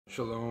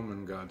Shalom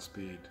and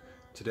Godspeed.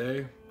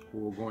 Today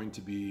we're going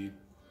to be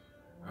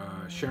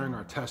sharing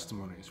our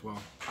testimonies.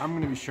 Well, I'm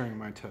going to be sharing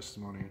my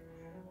testimony,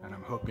 and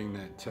I'm hoping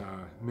that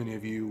many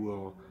of you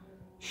will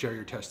share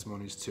your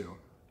testimonies too.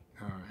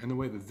 And the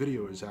way the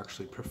video is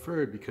actually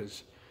preferred,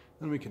 because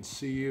then we can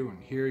see you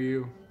and hear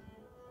you.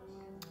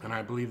 And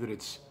I believe that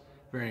it's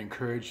very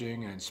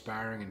encouraging and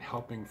inspiring and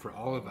helping for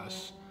all of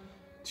us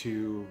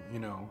to,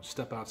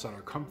 step outside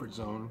our comfort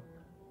zone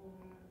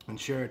and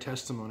share a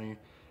testimony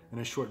in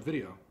a short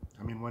video.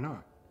 I mean, why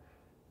not?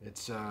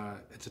 It's a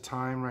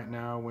time right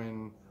now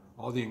when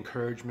all the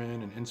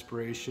encouragement and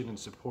inspiration and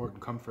support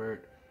and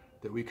comfort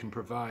that we can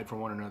provide for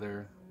one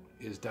another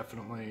is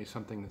definitely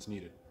something that's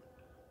needed.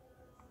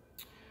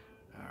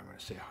 I'm going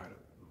to say hi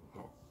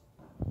to,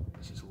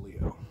 this is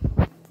Leo.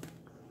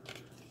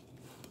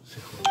 Say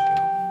hello,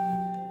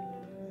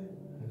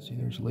 Leo. See,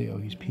 there's Leo.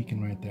 He's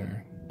peeking right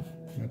there.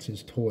 That's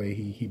his toy.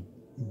 He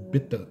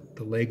bit the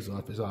legs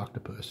off his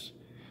octopus.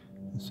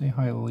 Say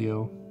hi,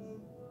 Leo.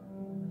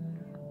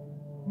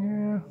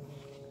 Yeah,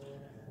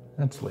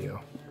 that's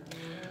Leo.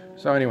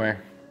 So anyway,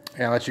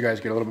 I'll let you guys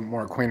get a little bit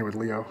more acquainted with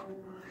Leo.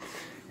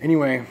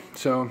 Anyway,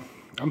 so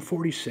I'm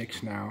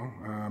 46 now.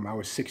 I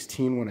was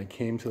 16 when I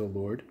came to the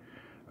Lord.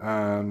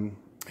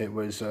 It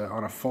was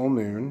on a full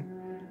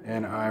moon,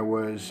 and I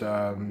was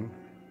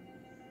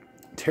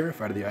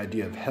terrified of the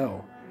idea of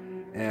hell.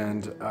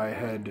 And I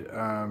had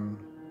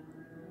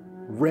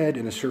read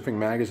in a surfing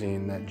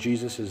magazine that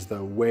Jesus is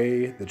the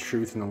way, the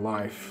truth, and the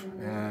life.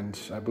 And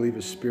I believe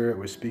His Spirit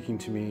was speaking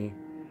to me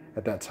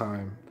at that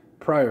time,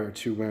 prior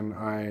to when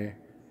I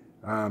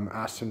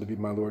asked Him to be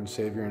my Lord and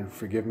Savior and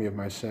forgive me of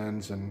my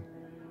sins. And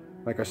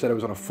like I said, it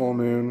was on a full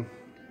moon.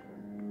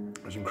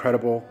 It was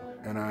incredible.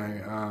 And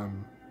I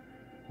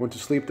went to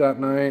sleep that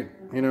night,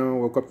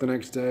 woke up the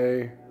next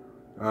day,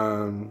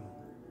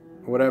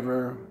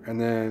 whatever. And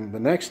then the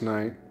next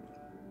night,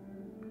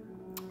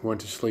 went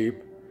to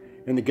sleep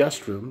in the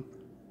guest room,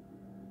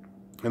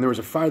 and there was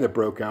a fire that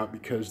broke out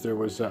because there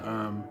was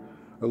a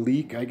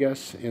leak, I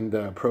guess, in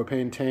the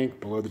propane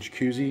tank below the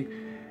jacuzzi.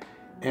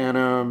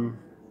 And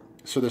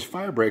so this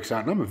fire breaks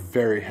out, and I'm a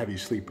very heavy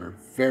sleeper.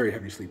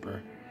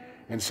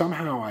 And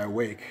somehow I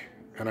awake,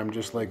 and I'm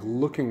just like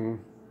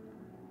looking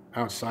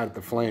outside at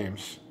the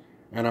flames,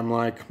 and I'm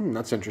like,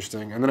 that's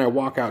interesting. And then I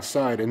walk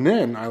outside, and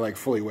then I like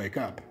fully wake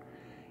up.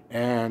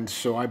 And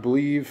so I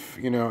believe,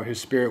 His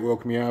Spirit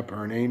woke me up,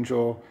 or an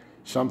angel,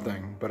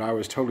 something, but I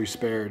was totally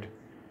spared.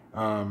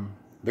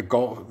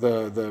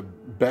 The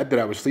bed that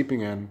I was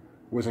sleeping in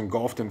was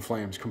engulfed in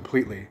flames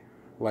completely,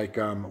 like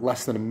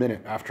less than a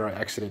minute after I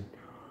exited.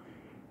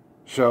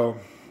 So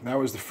that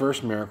was the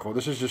first miracle.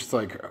 This is just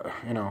like,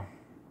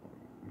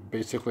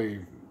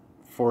 basically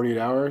 48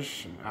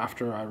 hours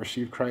after I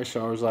received Christ.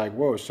 So I was like,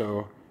 whoa,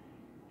 so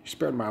He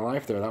spared my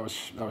life there. That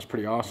was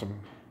pretty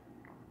awesome.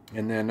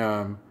 And then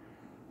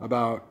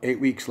about 8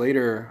 weeks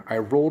later, I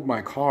rolled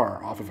my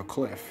car off of a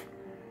cliff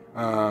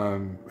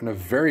in a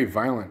very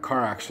violent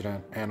car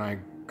accident, and I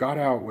got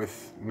out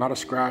with not a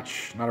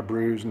scratch, not a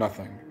bruise,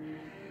 nothing.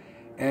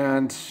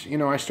 And,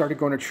 I started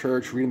going to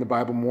church, reading the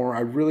Bible more. I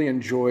really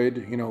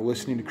enjoyed,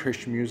 listening to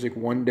Christian music.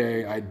 One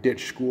day I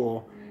ditched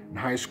school in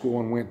high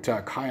school and went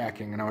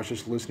kayaking, and I was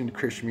just listening to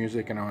Christian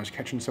music, and I was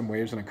catching some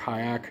waves in a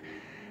kayak.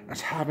 I was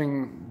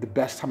having the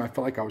best time. I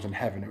felt like I was in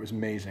heaven. It was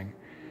amazing.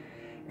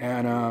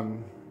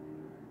 And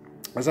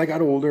as I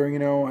got older,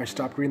 I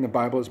stopped reading the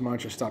Bible as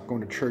much. I stopped going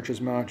to church as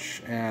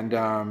much. And,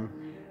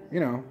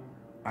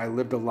 I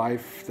lived a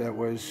life that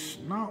was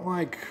not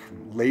like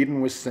laden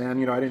with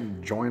sin. I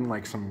didn't join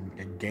like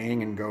a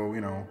gang and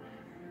go,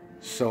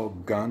 sell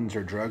guns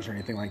or drugs or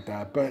anything like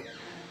that. But,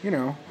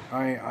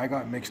 I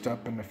got mixed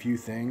up in a few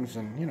things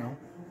and,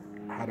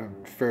 had a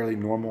fairly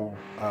normal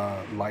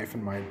life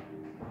in my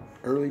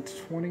early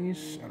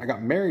 20s. And I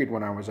got married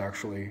when I was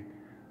actually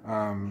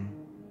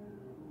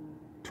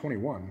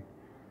 21.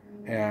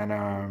 And,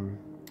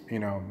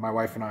 my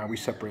wife and I, we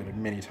separated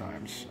many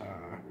times.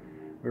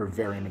 We were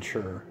very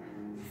mature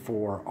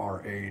for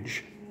our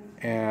age.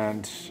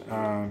 And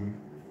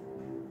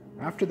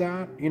after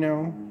that,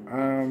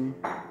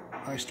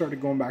 I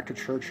started going back to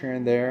church here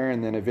and there.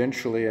 And then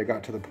eventually I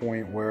got to the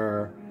point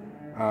where,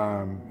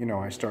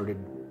 I started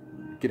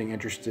getting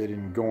interested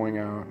in going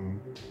out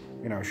and,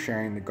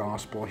 sharing the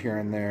gospel here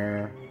and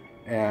there.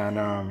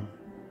 And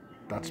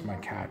that's my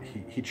cat.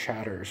 He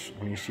chatters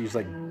when he sees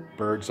like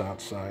birds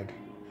outside.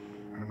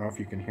 I don't know if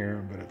you can hear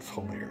him, but it's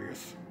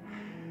hilarious.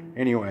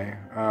 Anyway,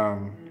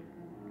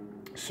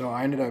 so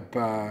I ended up,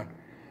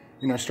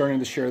 starting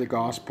to share the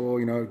gospel,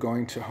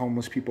 going to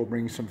homeless people,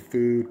 bringing some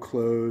food,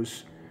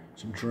 clothes,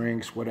 some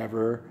drinks,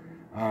 whatever.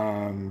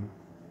 And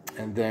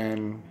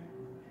then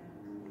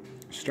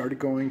started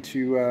going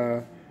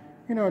to,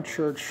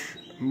 church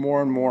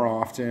more and more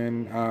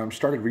often.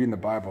 Started reading the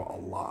Bible a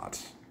lot,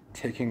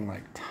 taking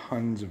like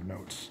tons of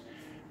notes.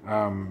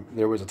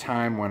 There was a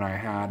time when I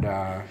had,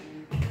 I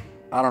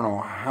don't know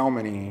how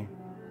many,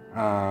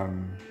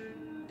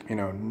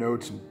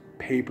 notes and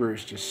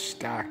papers just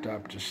stacked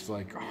up, just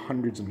like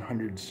hundreds and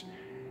hundreds.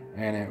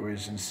 And it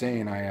was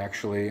insane. I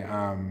actually,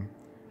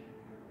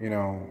 you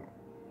know,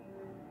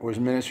 was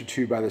ministered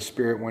to by the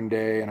Spirit one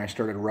day, and I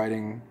started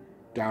writing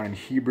down in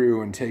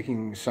Hebrew and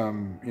taking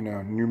some, you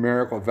know,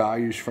 numerical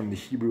values from the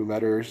Hebrew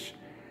letters,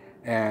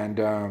 and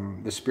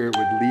the Spirit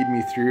would lead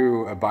me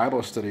through a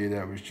Bible study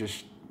that was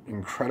just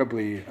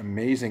incredibly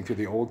amazing through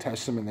the Old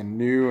Testament and the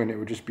New, and it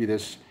would just be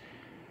this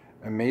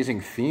amazing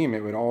theme.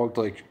 It would all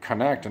like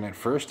connect, and at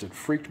first it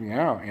freaked me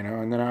out, you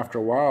know, and then after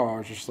a while I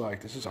was just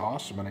like, this is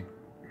awesome, and it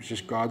was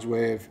just God's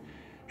way of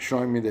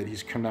showing me that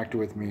he's connected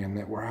with me and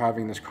that we're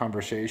having this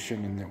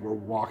conversation and that we're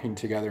walking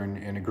together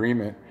in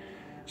agreement.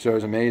 So it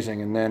was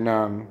amazing. And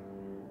then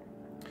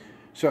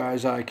so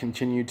as I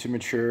continued to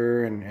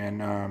mature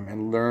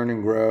and learn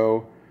and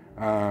grow,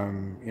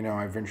 you know,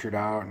 I ventured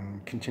out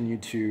and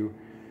continued to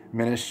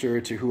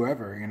minister to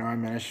whoever. You know, I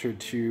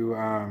ministered to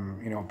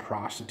you know,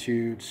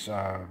 prostitutes,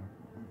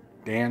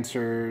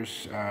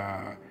 dancers,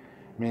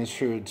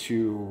 ministered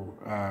to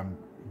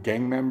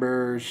gang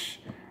members.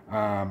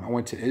 I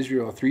went to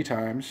Israel 3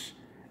 times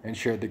and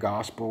shared the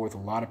gospel with a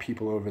lot of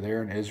people over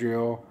there in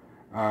Israel.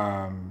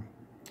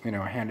 You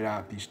know, I handed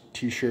out these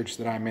T-shirts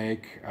that I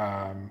make.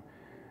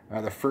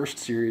 The first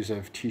series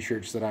of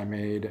T-shirts that I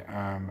made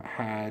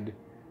had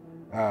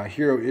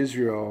 "Hear, O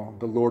Israel,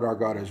 the Lord our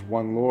God is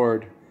one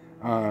Lord,"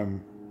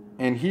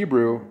 in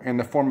Hebrew in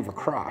the form of a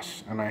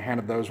cross, and I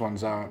handed those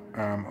ones out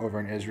over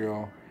in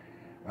Israel,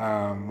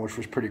 which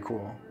was pretty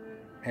cool.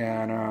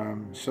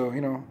 And so,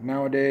 you know,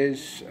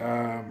 nowadays,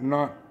 I'm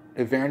not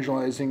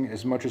evangelizing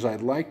as much as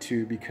I'd like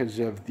to because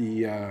of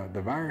the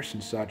virus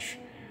and such.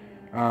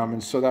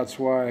 And so that's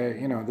why,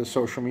 you know, the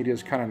social media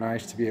is kind of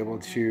nice to be able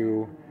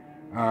to,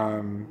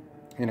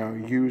 you know,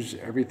 use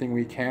everything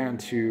we can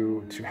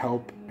to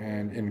help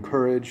and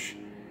encourage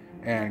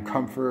and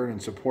comfort and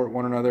support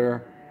one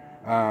another.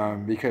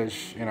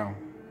 Because, you know,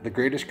 the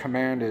greatest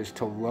command is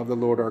to love the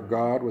Lord our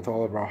God with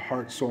all of our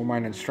heart, soul,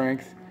 mind, and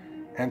strength,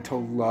 and to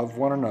love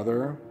one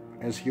another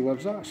as he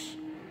loves us.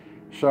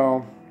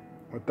 So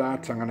with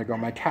that, I'm going to go.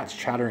 My cat's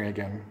chattering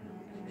again.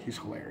 He's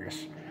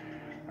hilarious.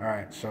 All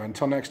right, so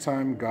until next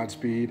time,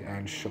 Godspeed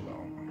and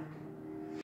shalom.